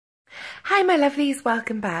Hi my lovelies,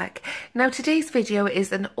 welcome back. Now today's video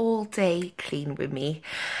is an all day clean with me.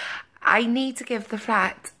 I need to give the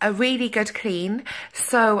flat a really good clean,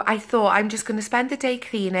 so I thought I'm just going to spend the day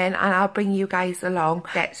cleaning and I'll bring you guys along.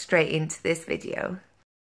 Get straight into this video.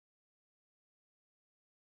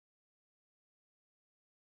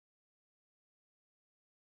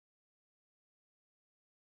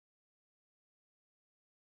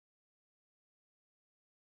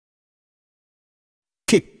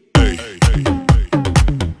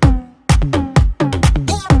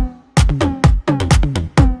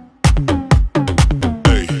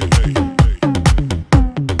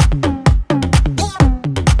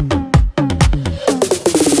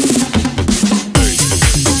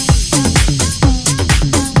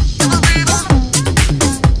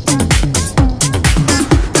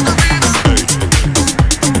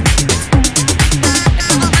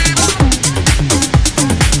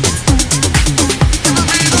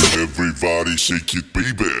 Everybody shake it,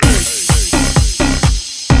 baby.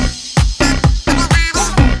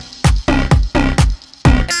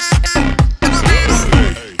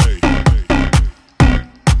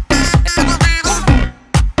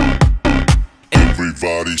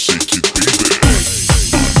 Everybody shake it, baby.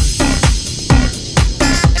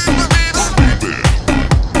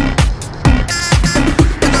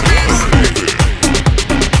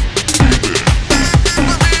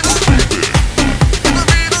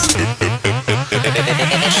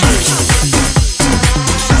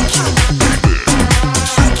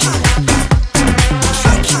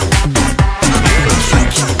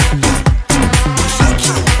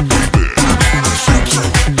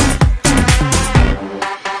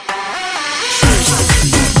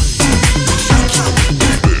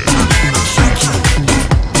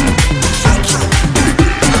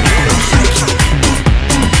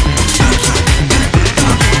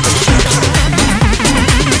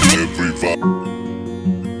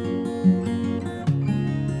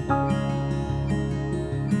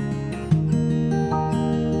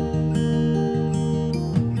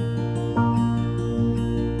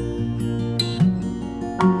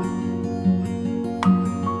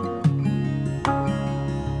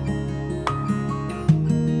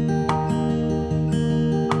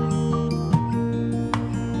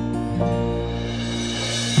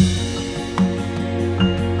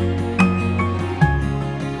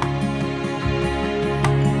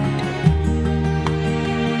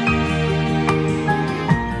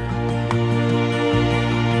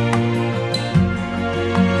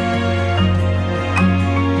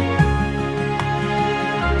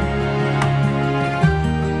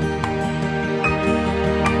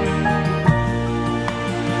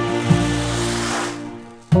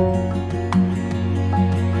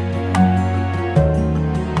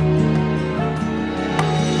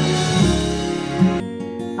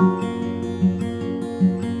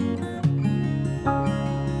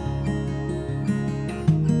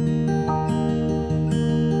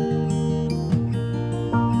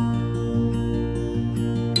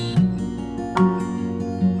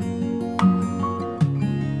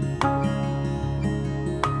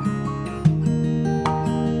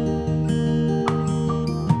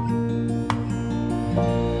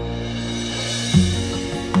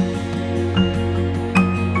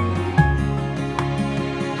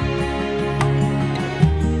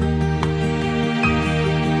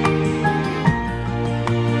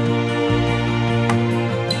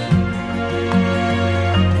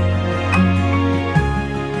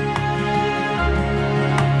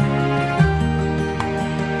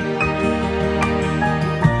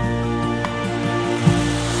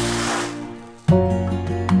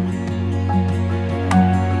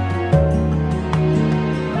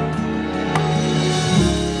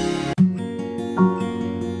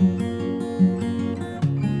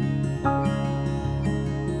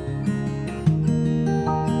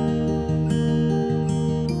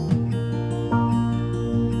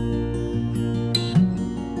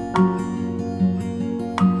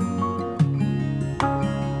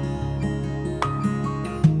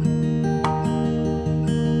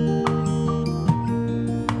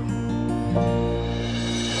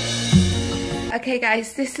 Okay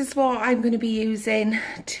guys, this is what I'm going to be using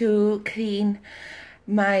to clean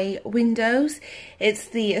my windows. It's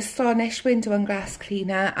the Astonish window and glass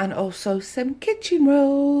cleaner and also some kitchen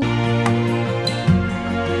roll.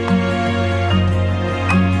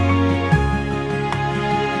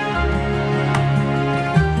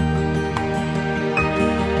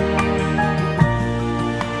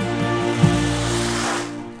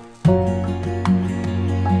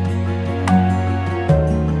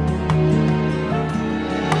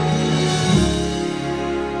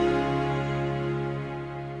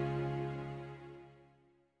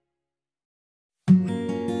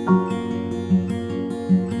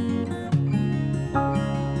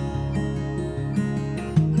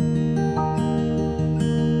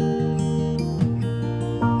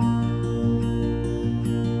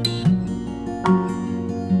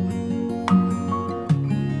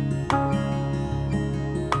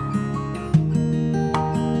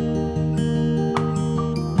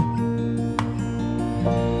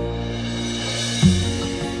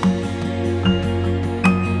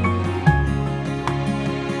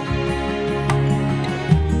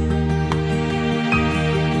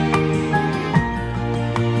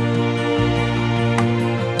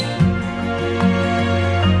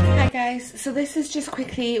 so this is just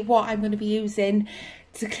quickly what I'm going to be using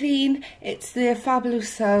to clean. It's the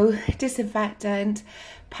Fabuloso disinfectant,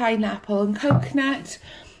 pineapple and coconut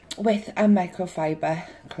with a microfiber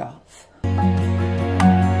cloth.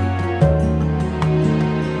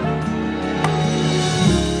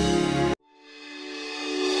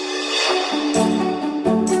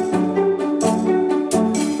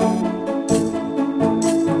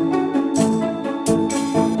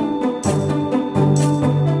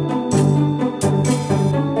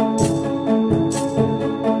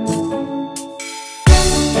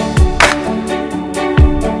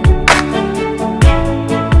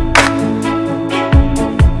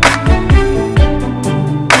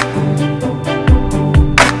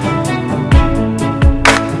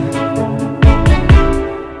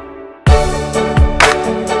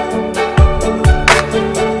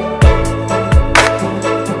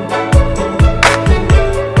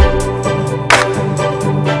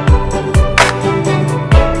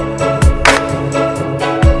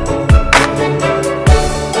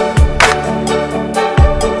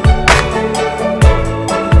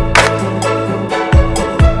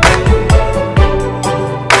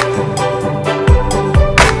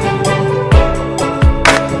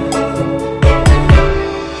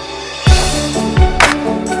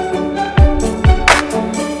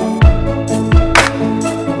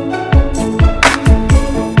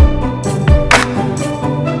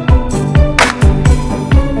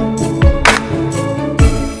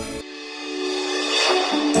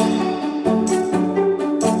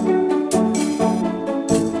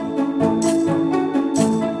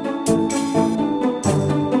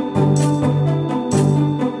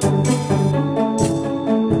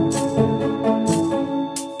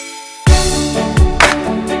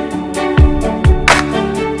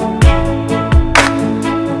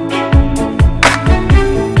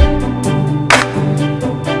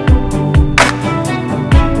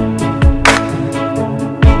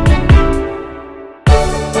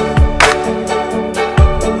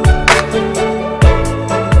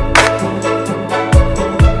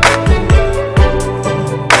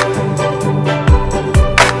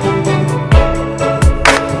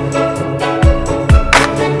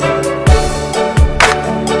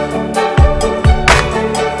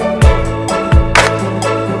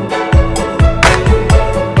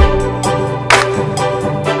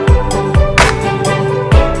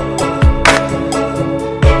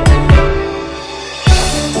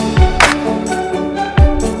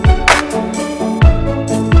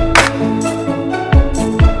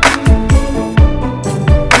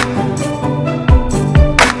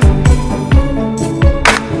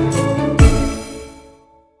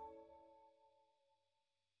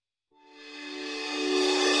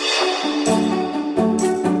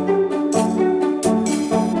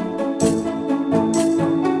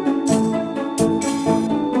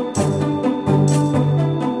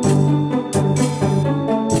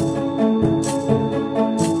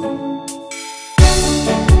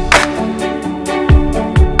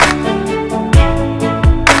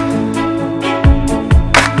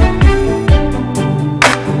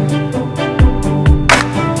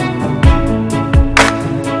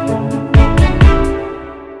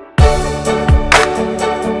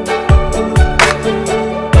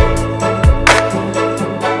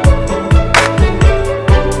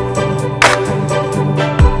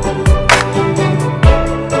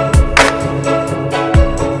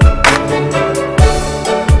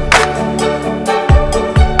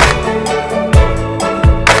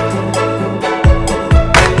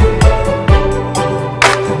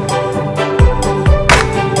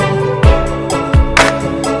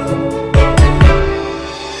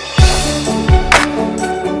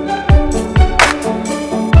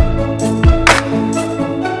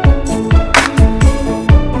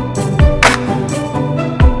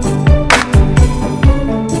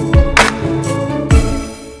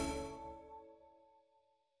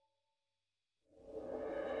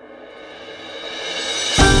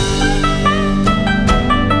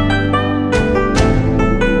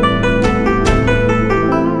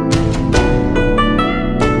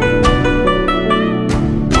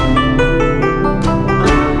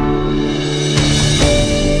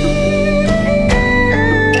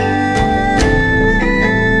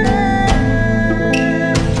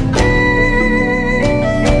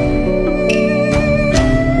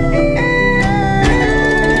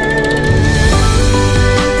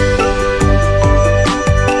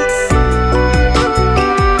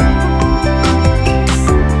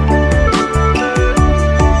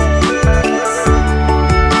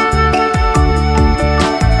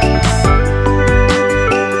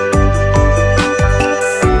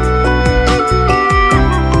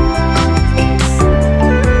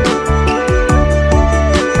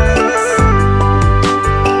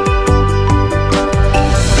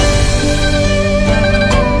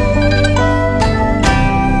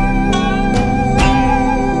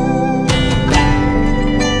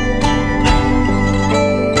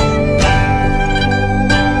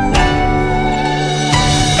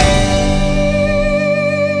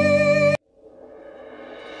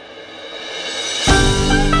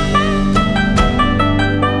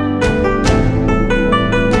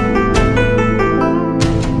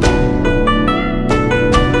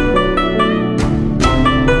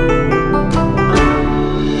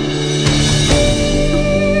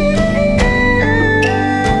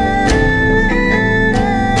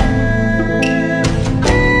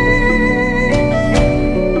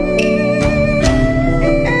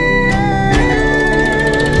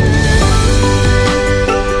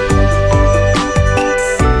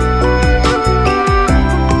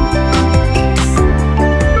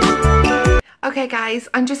 guys,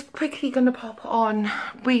 I'm just quickly gonna pop on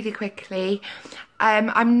really quickly.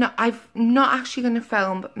 I'm not actually gonna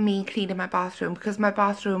film me cleaning my bathroom because my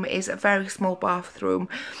bathroom is a very small bathroom.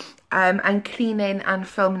 And cleaning and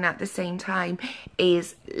filming at the same time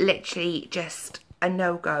is literally just a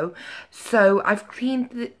no-go. So I've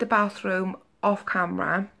cleaned the bathroom off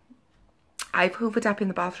camera. I've hoovered up in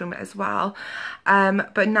the bathroom as well,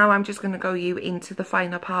 but now I'm just going to go you into the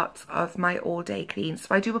final parts of my all day clean.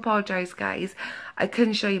 So I do apologise guys, I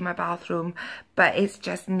couldn't show you my bathroom, but it's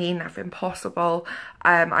just near enough impossible.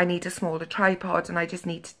 I need a smaller tripod and I just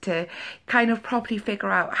need to kind of properly figure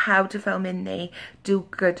out how to film in there, do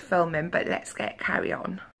good filming, but let's carry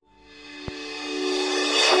on.